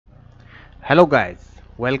Hello guys,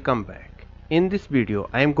 welcome back. In this video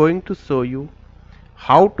I am going to show you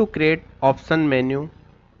how to create option menu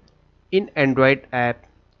in Android app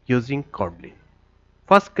using Kotlin.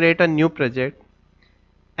 First create a new project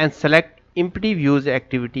and select empty views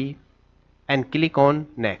activity and click on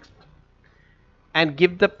next and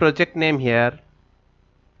give the project name here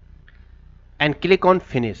and click on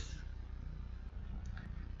finish.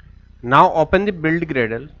 Now open the build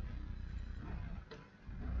Gradle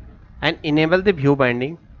and enable the view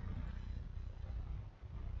binding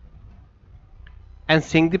and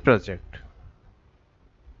sync the project.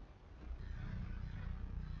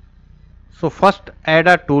 So first add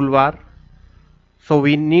a toolbar. So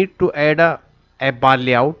we need to add a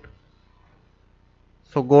AppBarLayout.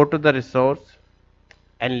 So go to the resource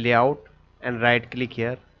and layout and right click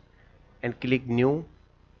here and click new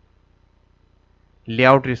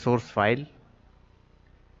layout resource file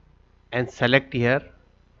and select here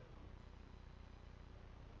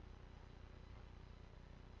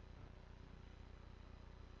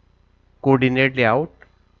coordinate layout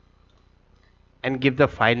and give the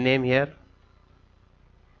file name here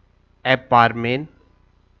AppBar main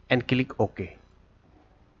and click OK.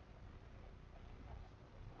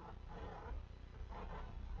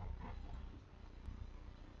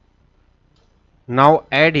 Now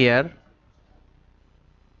add here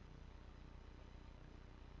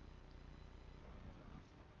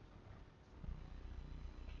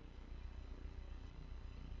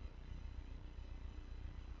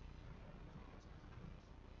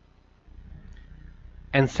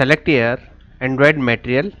and select here Android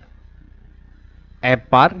material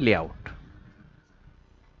AppBarLayout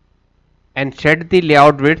and set the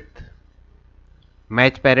layout width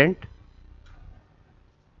match parent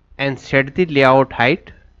and set the layout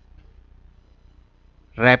height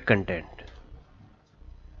wrap content.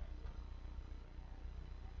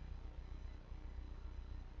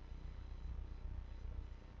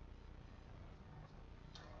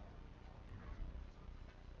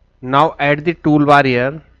 Now add the toolbar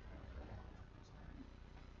here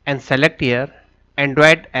and select here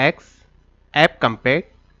Android X App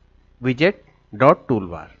Compact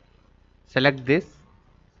widget.toolbar. Select this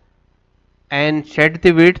and set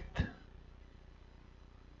the width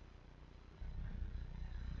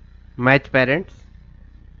match parents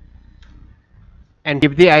and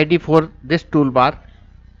give the ID for this toolbar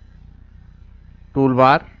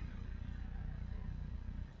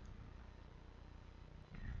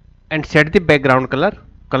and set the background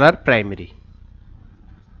color primary.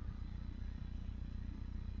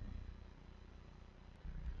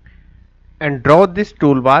 And draw this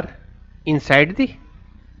toolbar inside the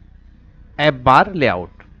AppBarLayout.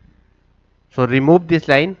 So remove this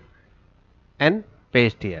line and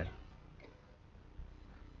paste here.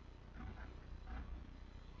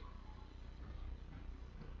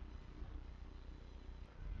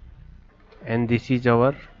 And this is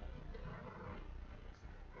our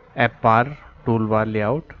AppBar toolbar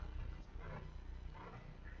layout.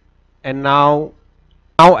 And now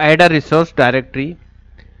add a resource directory.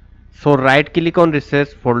 So right click on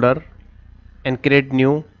resource folder and create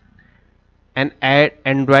new and add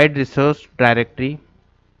Android resource directory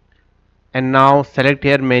and now select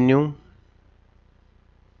here menu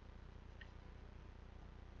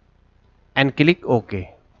and click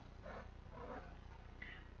OK.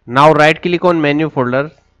 Now right click on menu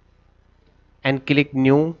folder and click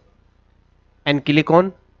new and click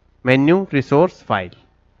on menu resource file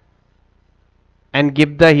and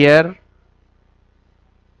give the here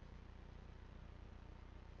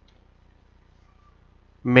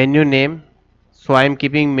menu name. So I am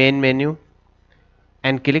keeping main menu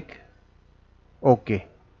and click OK.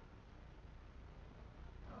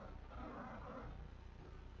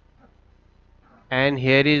 And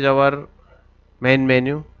here is our main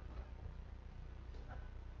menu.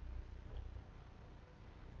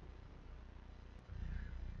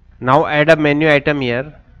 Now add a menu item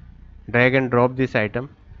here, drag and drop this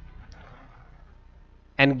item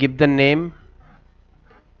and give the name.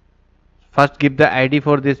 First give the ID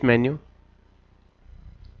for this menu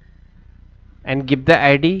and give the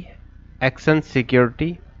ID action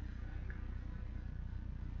security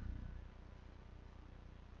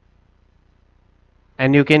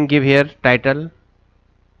and you can give here title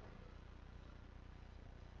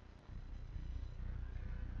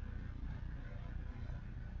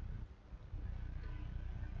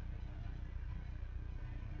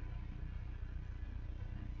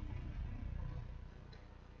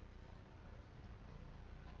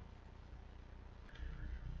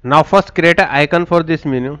Now first create an icon for this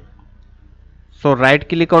menu. So right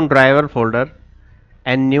click on driver folder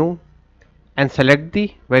and new and select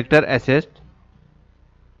the vector assist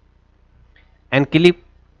and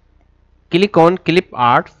click on clip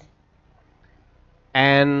arts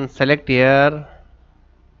and select here,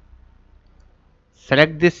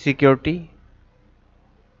 select this security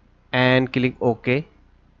and click OK,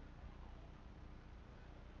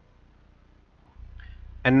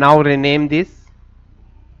 and now rename this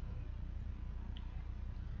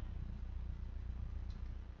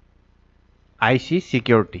IC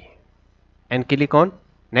security and click on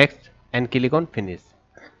next and click on finish,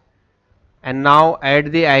 and now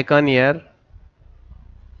add the icon here.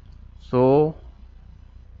 So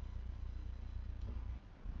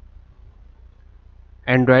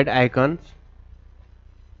Android icons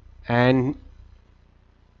and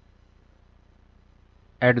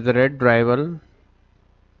add the red driver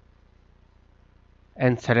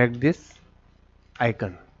and select this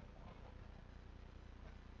icon,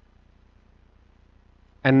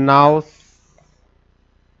 and now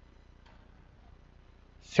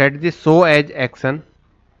set the show as action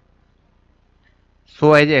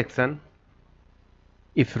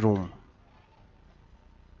if room,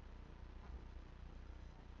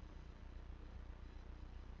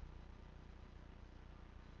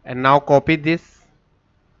 and now copy this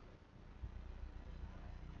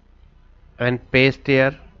and paste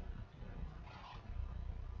here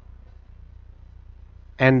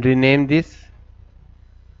and rename this.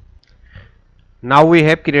 Now we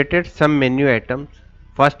have created some menu items.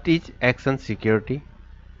 First is action security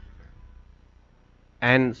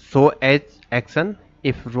and show as action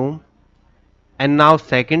if room, and now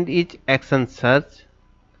second is action search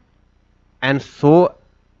and show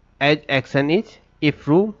as action is if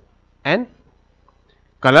room and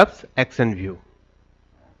collapse action view,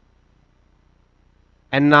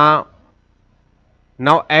 and now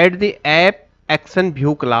add the app action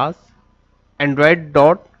view class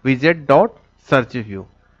android.widget.search view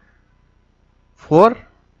for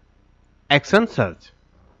action search.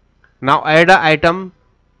 Now add a item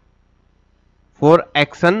for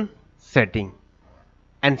action setting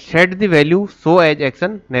and set the value show as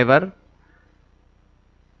action never,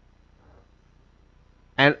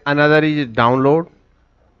 and another is download,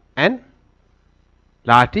 and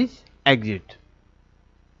last is exit.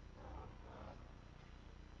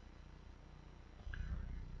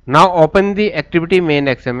 Now open the activity main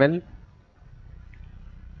XML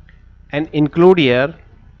and include here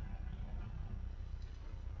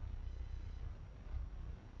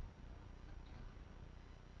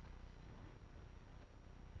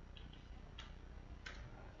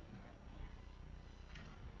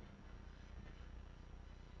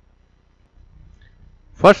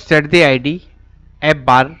first set the ID app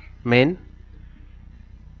bar main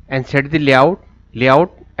and set the layout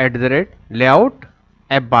at the rate layout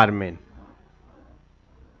app bar main.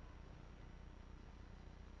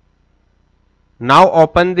 Now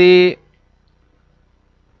open the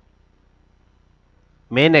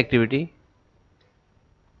main activity.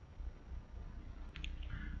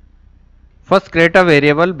 First create a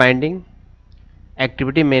variable binding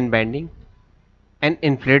activity main binding and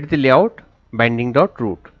inflate the layout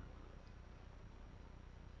binding.root.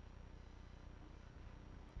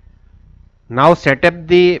 Now set up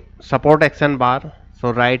the support action bar.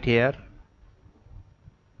 So right here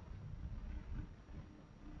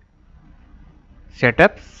set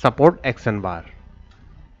up support action bar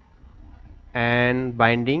and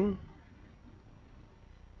binding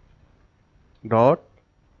dot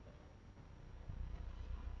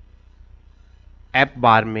app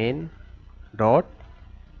bar main dot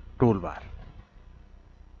toolbar,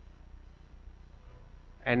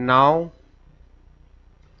 and now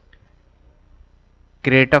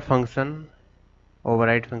create a function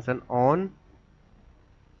override function on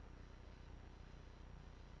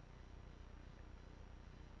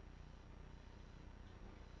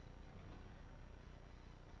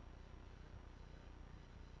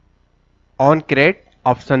create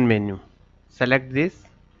option menu. Select this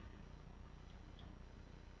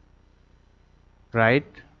right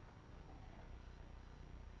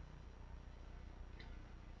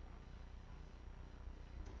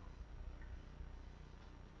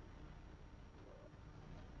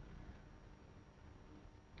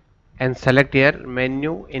and select here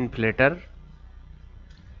menu inflator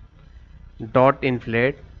dot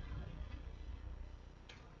inflate.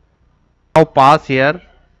 Now pass here,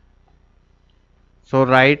 so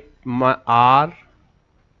write r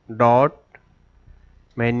dot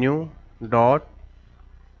menu dot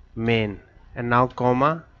main and now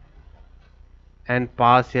comma and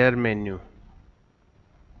pass here menu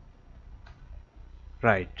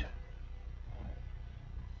right,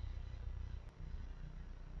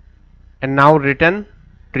 and now return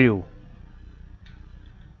true.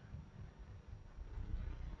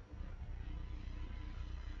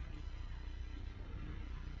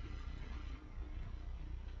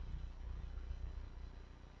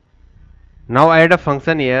 Now add a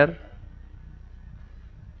function here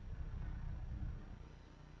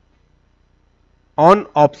on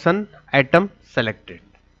option item selected.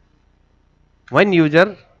 When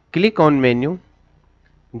user click on menu,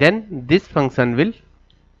 then this function will.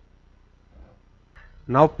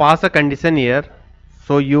 Now pass a condition here,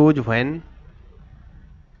 so use when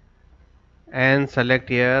and select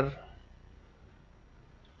here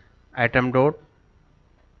item dot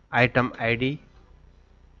item id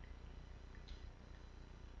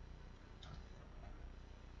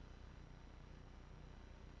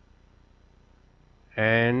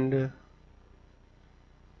and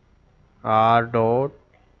r dot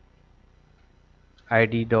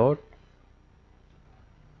id dot.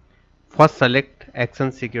 First select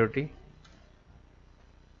action security,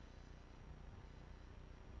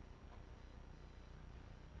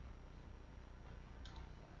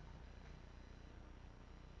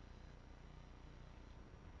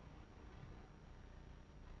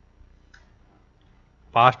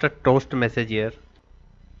 pass a toast message here,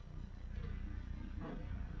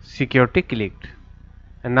 security clicked,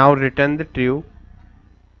 and now return the true,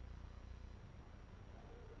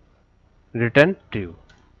 return true.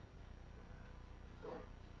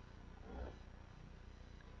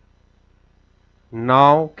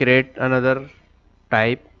 Now create another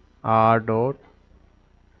type r dot.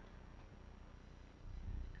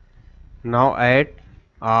 Now add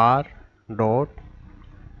r dot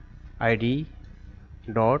id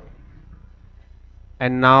dot,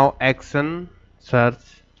 and now action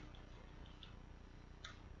search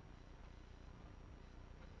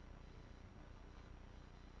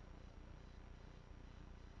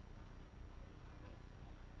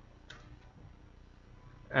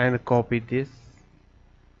and copy this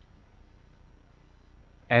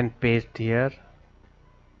and paste here.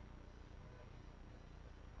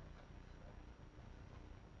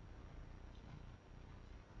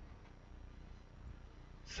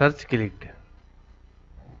 Search clicked.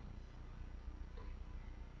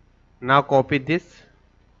 Now copy this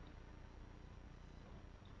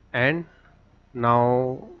and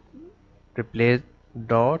now replace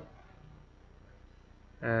dot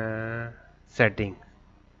setting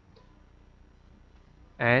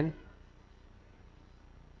and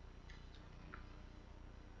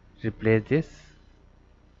replace this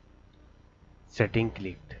setting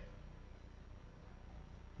clicked.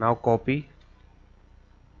 Now copy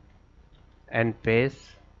and paste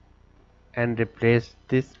and replace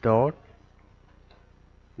this dot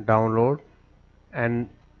download and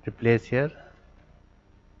replace here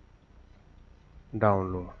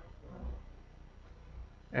download,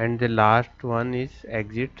 and the last one is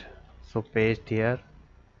exit, so paste here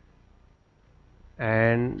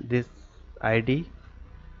and this id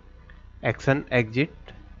action exit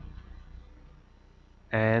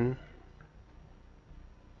and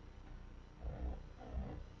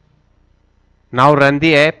now run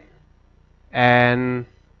the app and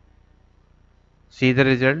see the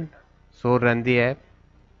result. So run the app.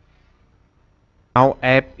 Now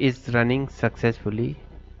app is running successfully,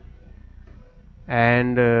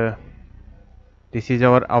 and this is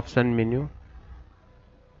our option menu,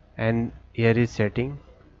 and here is setting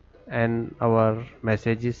and our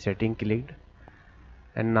message is setting clicked,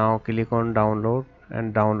 and now click on download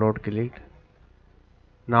and download clicked.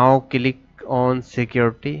 Now click on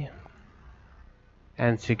security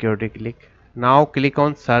and security click. Now click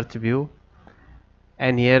on search view,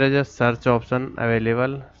 and here is a search option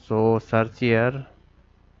available, so search here.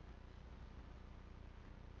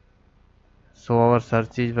 So our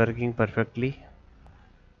search is working perfectly.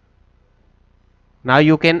 Now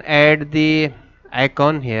you can add the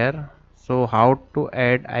icon here. So how to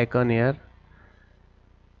add icon here?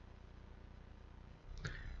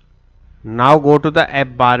 Now go to the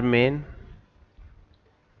app bar main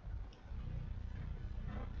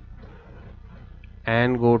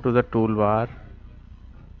and go to the toolbar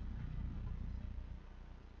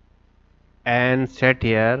and set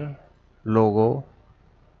here logo,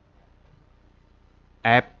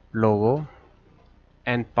 app logo,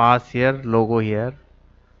 and pass here logo here.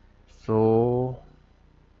 So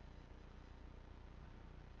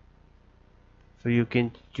you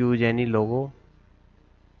can choose any logo,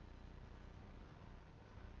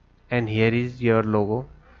 and here is your logo.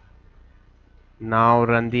 Now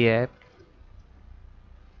run the app.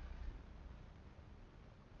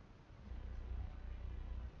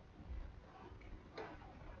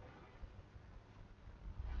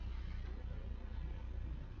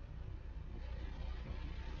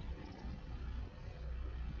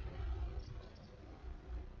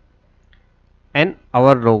 And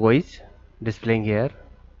our logo is displaying here.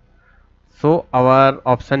 So our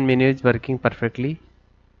option menu is working perfectly.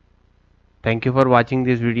 Thank you for watching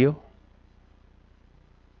this video.